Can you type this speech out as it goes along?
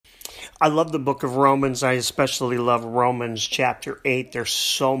I love the book of Romans. I especially love Romans chapter 8. There's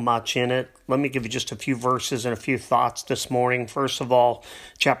so much in it. Let me give you just a few verses and a few thoughts this morning. First of all,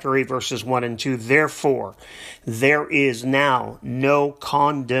 chapter 8, verses 1 and 2. Therefore, there is now no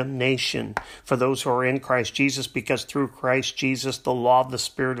condemnation for those who are in Christ Jesus, because through Christ Jesus, the law of the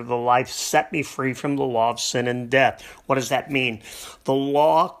Spirit of the life set me free from the law of sin and death. What does that mean? The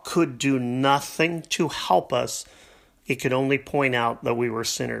law could do nothing to help us. It could only point out that we were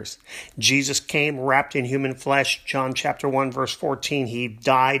sinners. Jesus came wrapped in human flesh. John chapter 1, verse 14. He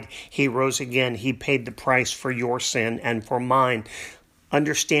died. He rose again. He paid the price for your sin and for mine.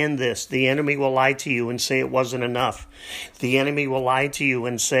 Understand this. The enemy will lie to you and say it wasn't enough. The enemy will lie to you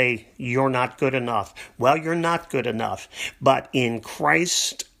and say you're not good enough. Well, you're not good enough. But in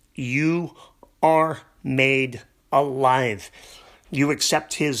Christ, you are made alive. You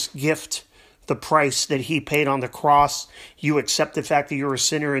accept his gift, the price that he paid on the cross. You accept the fact that you're a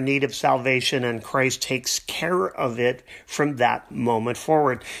sinner in need of salvation, and Christ takes care of it from that moment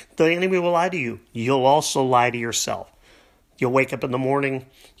forward. The enemy will lie to you. You'll also lie to yourself. You'll wake up in the morning,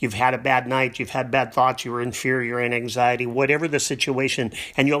 you've had a bad night, you've had bad thoughts, you were in fear, you're in anxiety, whatever the situation,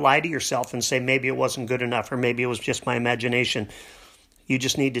 and you'll lie to yourself and say, maybe it wasn't good enough, or maybe it was just my imagination. You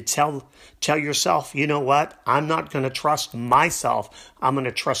just need to tell yourself, you know what? I'm not going to trust myself. I'm going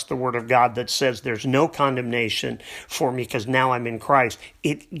to trust the word of God that says there's no condemnation for me because now I'm in Christ.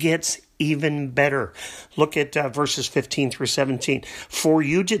 It gets even better. Look at verses 15 through 17. For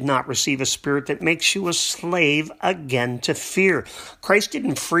you did not receive a spirit that makes you a slave again to fear. Christ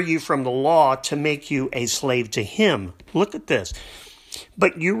didn't free you from the law to make you a slave to him. Look at this.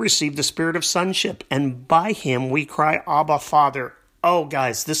 But you received the spirit of sonship, and by him we cry, Abba, Father. Oh,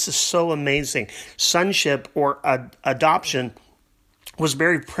 guys, this is so amazing. Sonship or adoption was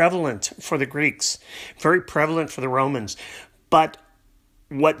very prevalent for the Greeks, very prevalent for the Romans. But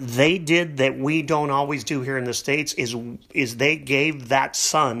what they did that we don't always do here in the States is they gave that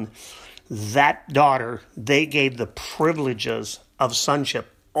son, that daughter, they gave the privileges of sonship.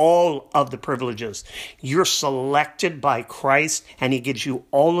 All of the privileges. You're selected by Christ, and he gives you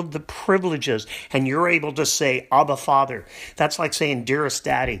all of the privileges, and you're able to say, Abba, Father. That's like saying, dearest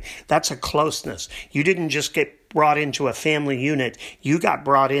Daddy. That's a closeness. You didn't just get brought into a family unit. You got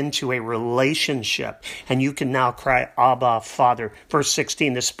brought into a relationship, and you can now cry, Abba, Father. Verse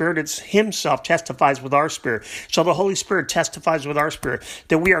 16, the Spirit himself testifies with our spirit. So the Holy Spirit testifies with our spirit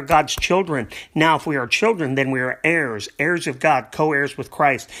that we are God's children. Now, if we are children, then we are heirs, heirs of God, co-heirs with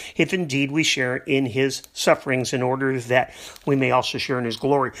Christ, if indeed we share in his sufferings, in order that we may also share in his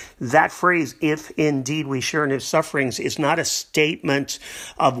glory. That phrase, if indeed we share in his sufferings, is not a statement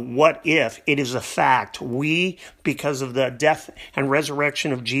of what if. It is a fact. We, because of the death and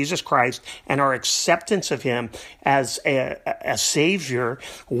resurrection of Jesus Christ and our acceptance of him as a Savior,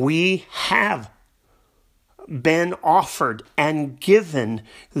 we have been offered and given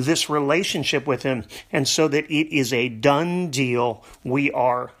this relationship with him. And so that it is a done deal, we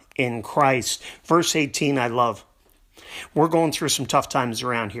are in Christ. Verse 18, I love. We're going through some tough times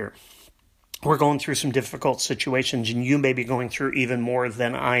around here. We're going through some difficult situations, and you may be going through even more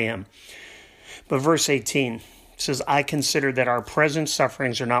than I am. But verse 18 says, I consider that our present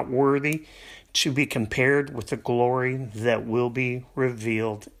sufferings are not worthy to be compared with the glory that will be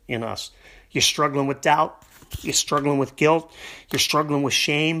revealed in us. You're struggling with doubt. You're struggling with guilt. You're struggling with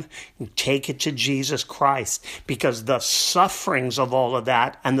shame. Take it to Jesus Christ, because the sufferings of all of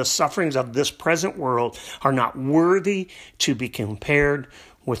that and the sufferings of this present world are not worthy to be compared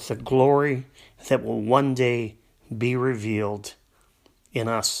with the glory that will one day be revealed in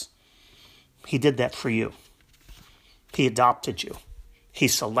us. He did that for you. He adopted you. He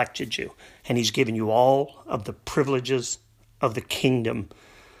selected you. And he's given you all of the privileges of the kingdom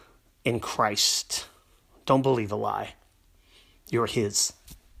in Christ. Don't believe a lie. You're his.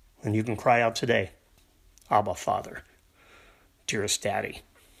 And you can cry out today, Abba, Father, dearest Daddy.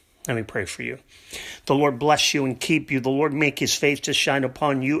 Let me pray for you. The Lord bless you and keep you. The Lord make his face to shine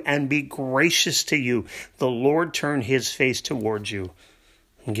upon you and be gracious to you. The Lord turn his face towards you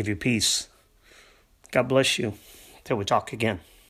and give you peace. God bless you. Till we talk again.